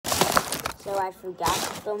So I forgot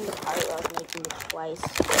to film the part where I was making the twice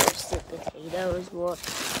roasted potatoes. Well,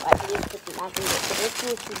 I didn't put the mac and cheese. So this is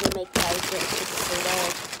what you do: make twice roasted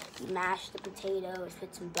potatoes. You mash the potatoes,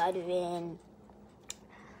 put some butter in,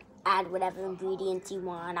 add whatever ingredients you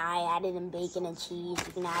want. I added in bacon and cheese.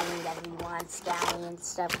 You can add in whatever you want, scallions,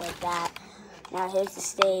 stuff like that. Now here's the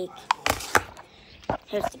steak.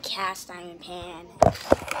 Here's the cast iron pan.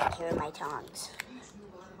 And here are my tongs.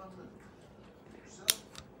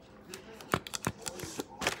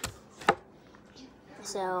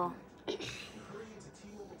 So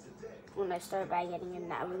we're gonna start by getting in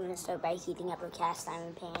that. We're gonna start by heating up a cast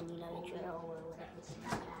iron pan. You know the drill, or whatever.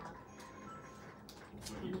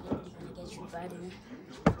 You're gonna get your butter.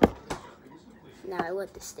 Now I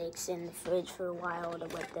let the steaks in the fridge for a while to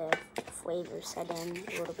let the flavor set in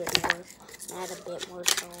a little bit more. And add a bit more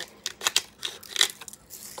salt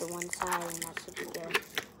to one side, and that should be good.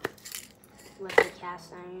 Let the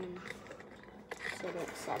cast iron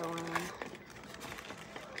settle in.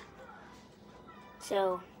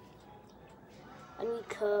 So when we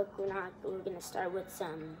cook, we're gonna start with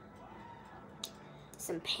some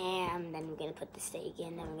Pam, then we're gonna put the steak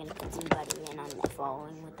in, then we're gonna put some butter in on the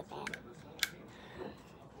following with the pan.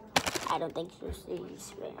 I don't think you're supposed to use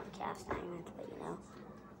spray on cast irons, but you know,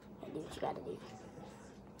 do what you gotta do.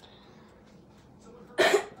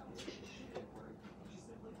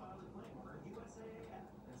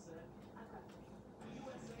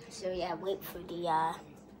 So yeah, wait for your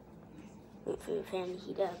pan to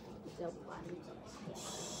heat up.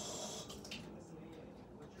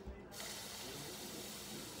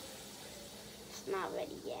 It's not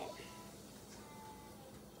ready yet,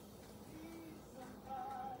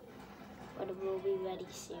 but it will be ready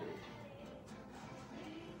soon.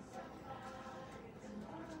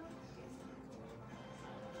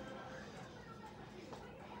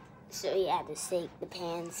 So yeah, the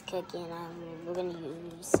pan's cooking. We're gonna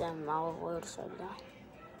use some olive oil to start it off.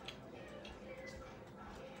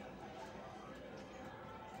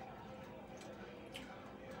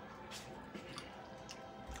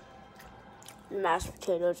 The mashed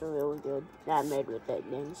potatoes are really good. That made with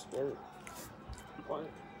onions. They're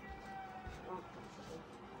important.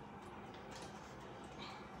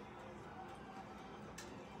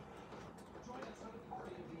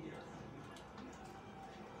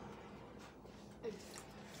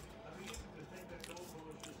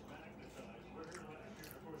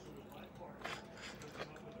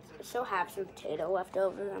 I still have some potato left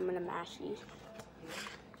over. I'm gonna mash these.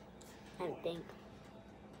 I think.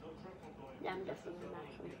 Yeah, I'm definitely gonna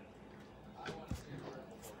mash them.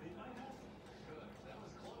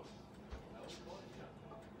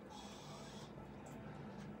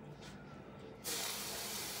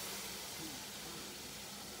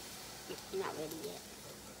 Not ready yet.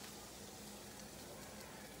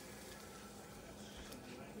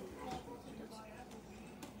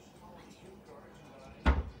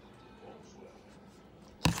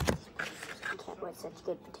 I can't let such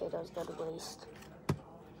good potatoes go to waste.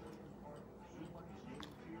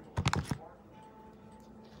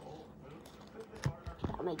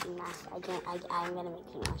 I'm making mashed. I'm gonna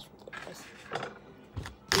make you mashed potatoes.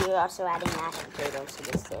 You're also adding mashed potatoes to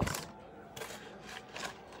this dish.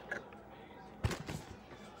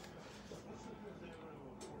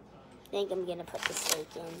 I think I'm gonna put the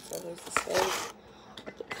steak in. So here's the steak.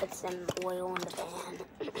 Put some oil in the pan.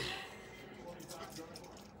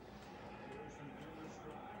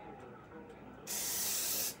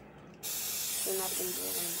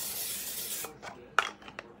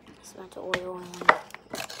 Just bunch of oil in.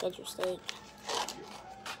 Get your steak.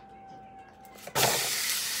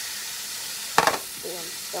 And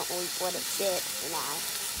don't let it sit for now.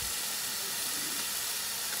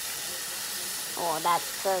 Oh, that's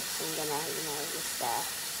cooked. I'm gonna, just put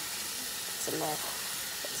some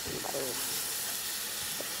butter.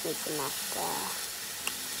 Make some mashed.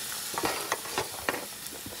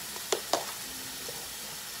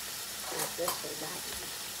 This or that.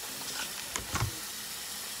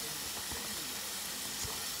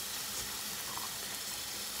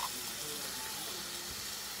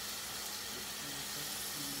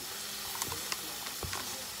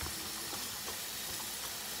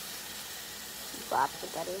 Drop the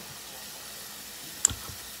butter.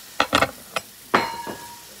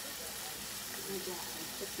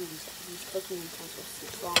 These cooking utensils keep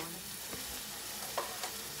falling.